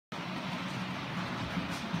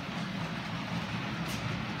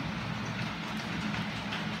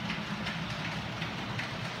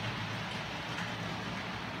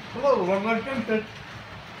Hello, Dyke Junction.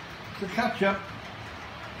 To catch up,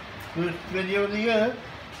 first video of the year.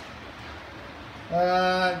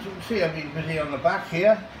 As you can see, I've been busy on the back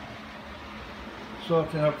here,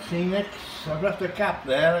 sorting out scenics. I've left a gap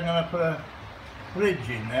there. I'm going to put a bridge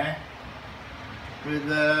in there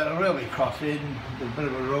with a railway crossing, with a bit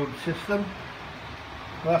of a road system.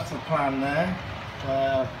 So that's the plan there.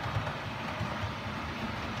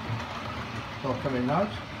 It's all coming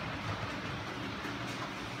nice.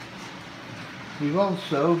 We've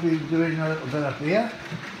also been doing a little bit up here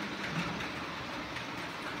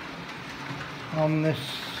on this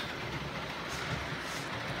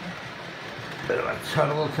bit of a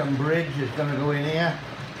tunnel come bridge is going to go in here.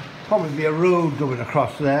 Probably be a road going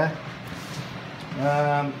across there.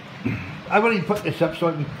 I've only put this up so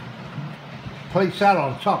I can place that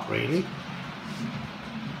on top really.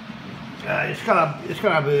 It's got to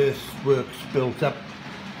have earthworks built up,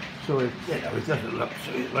 so it, it doesn't look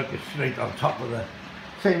like it's straight on top of the,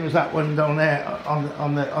 same as that one down there on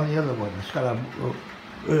the other one. It's got to have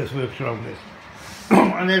earthworks around it.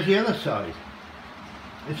 And there's the other side.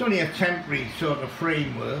 It's only a temporary sort of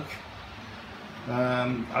framework.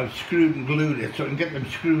 I've screwed and glued it so I can get them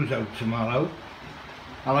screws out tomorrow,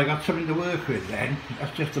 and I got something to work with then.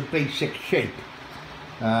 That's just a basic shape.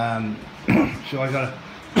 So I got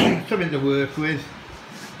something to work with.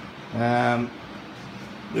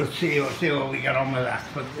 We'll see what we get on with that,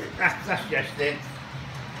 but that's just it.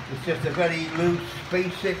 It's just a very loose,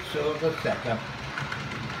 basic sort of setup.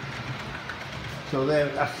 So there,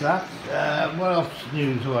 that's that. What else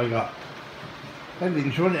news have I got?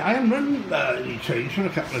 Everything's running. I haven't run any trains for a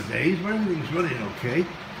couple of days, but everything's running okay.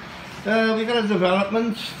 We've got a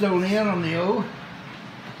development down here on the O.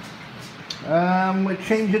 We're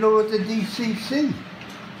changing over to DCC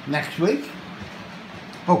next week,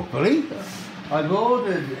 hopefully. I've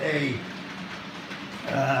ordered a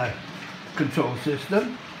control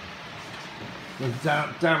system with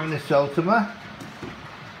Darwinist Ultima,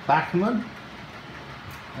 Bachmann,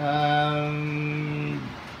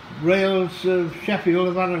 Rails of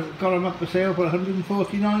Sheffield have got them up for sale for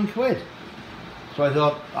 149 quid. So I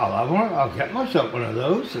thought, I'll have one, I'll get myself one of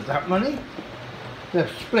those at that money. They're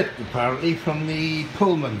split apparently from the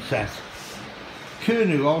Pullman set.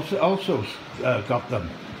 Kernu also got them.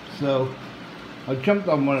 So I jumped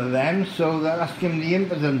on one of them, so that's giving the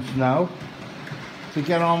impedance now to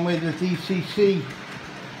get on with the DCC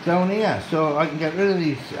down here. So I can get rid of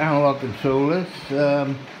these analog controllers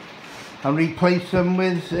and replace them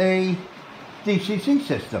with a DCC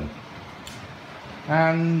system.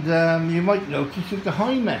 And you might notice that the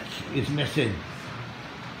high mech is missing.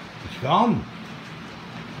 It's gone.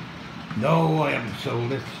 No, I haven't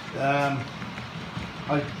sold it.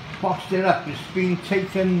 I boxed it up. It's been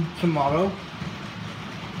taken tomorrow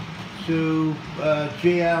to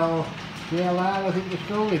GLR, I think it's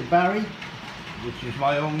called, in Barry, which is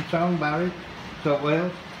my hometown, Barry, South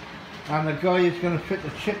Wales. And the guy is going to fit the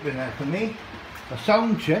chip in there for me, a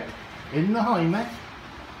sound chip in the high mech,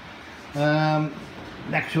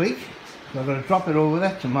 next week. So I'm going to drop it over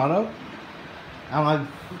there tomorrow. And I've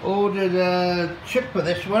ordered a chip for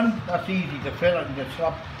this one. That's easy to fit. I can just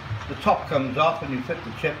swap. The top comes off and you fit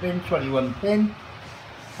the chip in, 21 pin.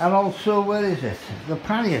 And also, where is it? The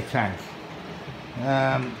pannier tank.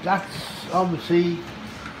 That's obviously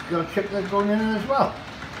got a chip that's going in as well.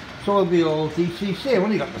 So it'll be all DCC. I've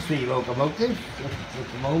only got the 3 locomotives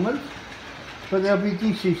at the moment, but they'll be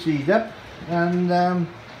DCC'd up, and I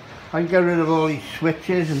can get rid of all these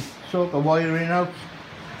switches and sort the wiring out.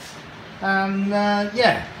 And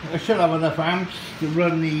yeah, I should have enough amps to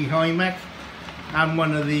run the high mech and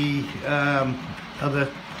one of the other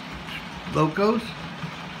locos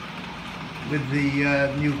with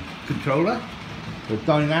the new controller, the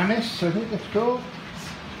Dynamics, I think it's called.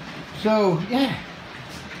 So yeah,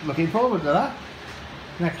 looking forward to that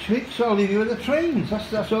next week. So I'll leave you with the trains.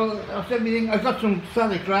 That's all. That's everything. I've got some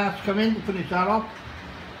static grass coming to finish that off,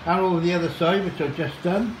 and over the other side, which I've just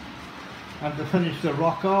done, and to finish the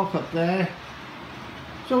rock off up there.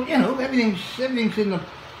 So you know, everything's in the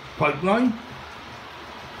pipeline.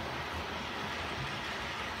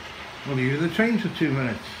 I'll leave you with the trains for 2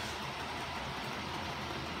 minutes.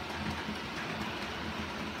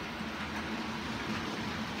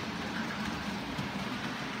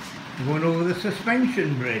 Going over the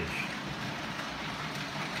suspension bridge.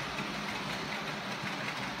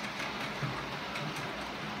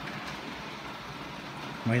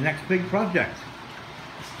 My next big project.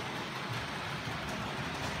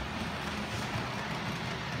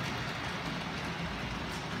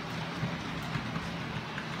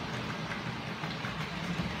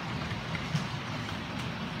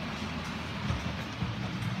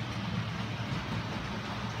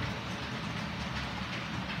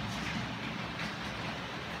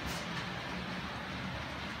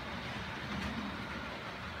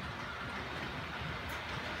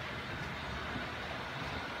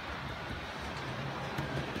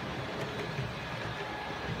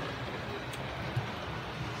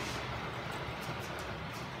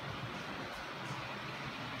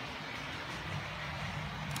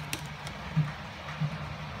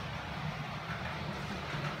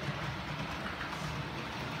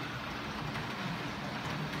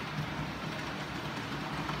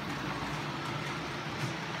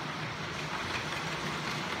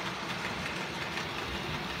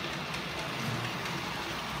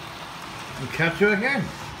 catch you again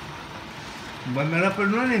when we're up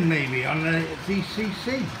and running, maybe on the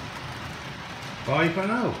CCC. Bye for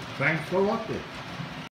now. Thanks for watching.